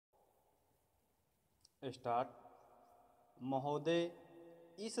Start. महोदय,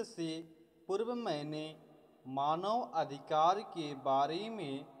 इससे पूर्व मैंने मानव अधिकार के बारे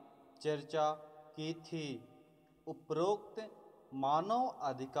में चर्चा की थी। उपरोक्त मानव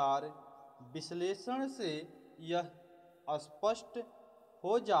अधिकार विश्लेषण से यह स्पष्ट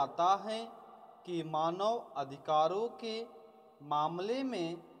हो जाता है कि मानव अधिकारों के मामले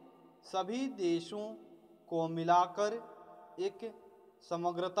में सभी देशों को मिलाकर एक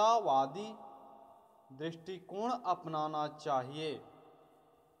समग्रतावादी दृष्टिकोण अपनाना चाहिए।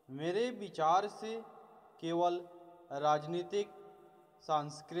 मेरे विचार से केवल राजनीतिक,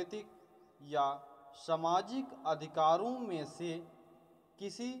 सांस्कृतिक या सामाजिक अधिकारों में से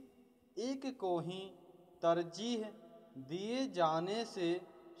किसी एक को ही तरजीह दिए जाने से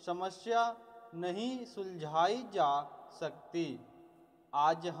समस्या नहीं सुलझाई जा सकती।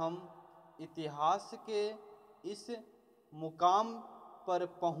 आज हम इतिहास के इस मुकाम पर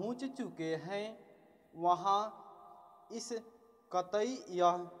पहुंच चुके हैं, वहाँ इस कतई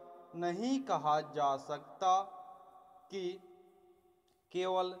यह नहीं कहा जा सकता कि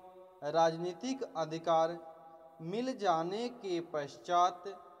केवल राजनीतिक अधिकार मिल जाने के पश्चात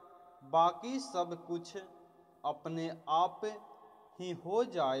बाकी सब कुछ अपने आप ही हो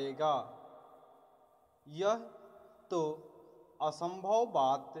जाएगा। यह तो असंभव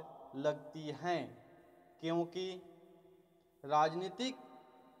बात लगती है, क्योंकि राजनीतिक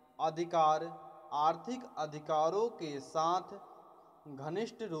अधिकार आर्थिक अधिकारों के साथ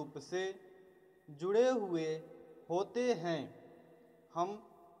घनिष्ठ रूप से जुड़े हुए होते हैं। हम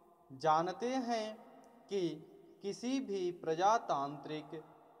जानते हैं कि किसी भी प्रजातांत्रिक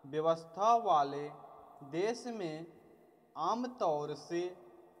व्यवस्था वाले देश में आमतौर से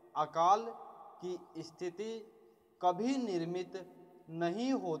अकाल की स्थिति कभी निर्मित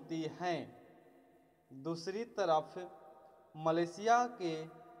नहीं होती है। दूसरी तरफ मलेशिया के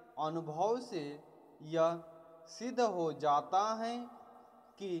अनुभव से यह सिद्ध हो जाता है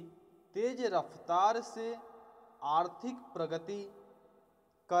कि तेज रफ्तार से आर्थिक प्रगति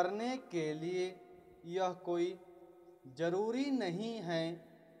करने के लिए यह कोई जरूरी नहीं है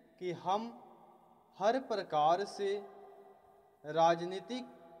कि हम हर प्रकार से राजनीतिक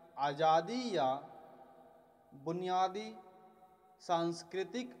आज़ादी या बुनियादी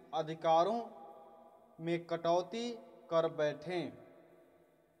सांस्कृतिक अधिकारों में कटौती कर बैठें।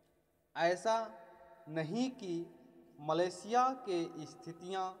 ऐसा नहीं कि मलेशिया के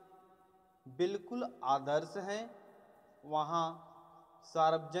स्थितियां बिल्कुल आदर्श हैं। वहाँ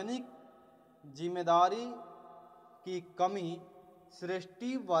सार्वजनिक जिम्मेदारी की कमी,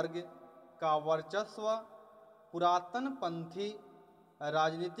 श्रेष्ठी वर्ग का वर्चस्व, पुरातनपंथी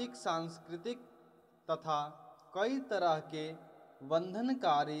राजनीतिक, सांस्कृतिक तथा कई तरह के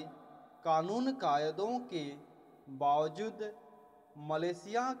बंधनकारी कानून कायदों के बावजूद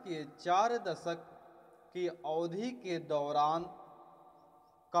मलेशिया के 4 दशक की अवधि के दौरान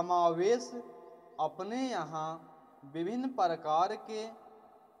कमावेश अपने यहाँ विभिन्न प्रकार के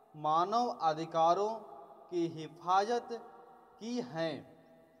मानव अधिकारों की हिफाजत की है।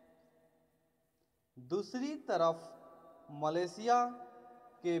 दूसरी तरफ मलेशिया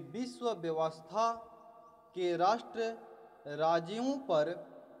के विश्व व्यवस्था के राष्ट्र राज्यों पर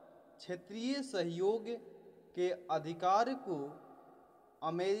क्षेत्रीय सहयोग के अधिकार को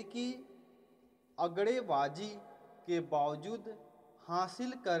अमेरिकी अगड़ेबाजी के बावजूद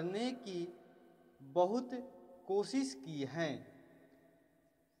हासिल करने की बहुत कोशिश की है।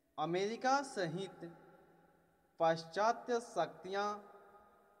 अमेरिका सहित पाश्चात्य शक्तियाँ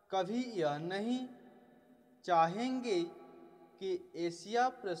कभी यह नहीं चाहेंगे कि एशिया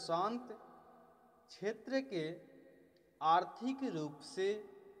प्रशांत क्षेत्र के आर्थिक रूप से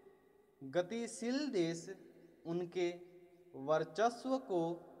गतिशील देश उनके वर्चस्व को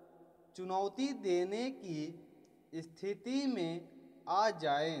चुनौती देने की स्थिति में आ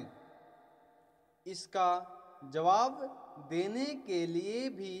जाएं। इसका जवाब देने के लिए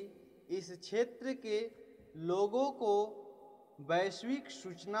भी इस क्षेत्र के लोगों को वैश्विक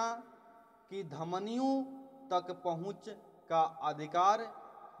सूचना की धमनियों तक पहुंच का अधिकार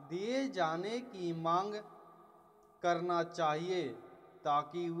दिए जाने की मांग करना चाहिए,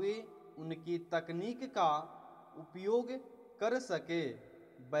 ताकि वे उनकी तकनीक का उपयोग कर सके,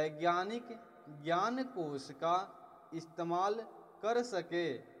 वैज्ञानिक ज्ञान कोश का इस्तेमाल कर सके।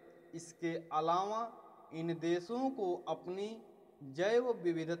 इसके अलावा इन देशों को अपनी जैव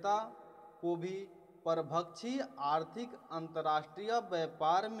विविधता को भी परभक्षी आर्थिक अंतर्राष्ट्रीय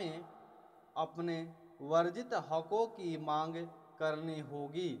व्यापार में अपने वर्जित हकों की मांग करनी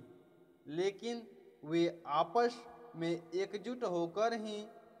होगी, लेकिन वे आपस में एकजुट होकर ही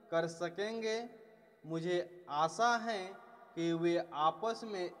कर सकेंगे। मुझे आशा है कि वे आपस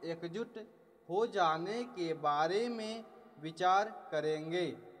में एकजुट हो जाने के बारे में विचार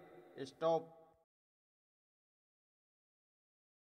करेंगे। स्टॉप।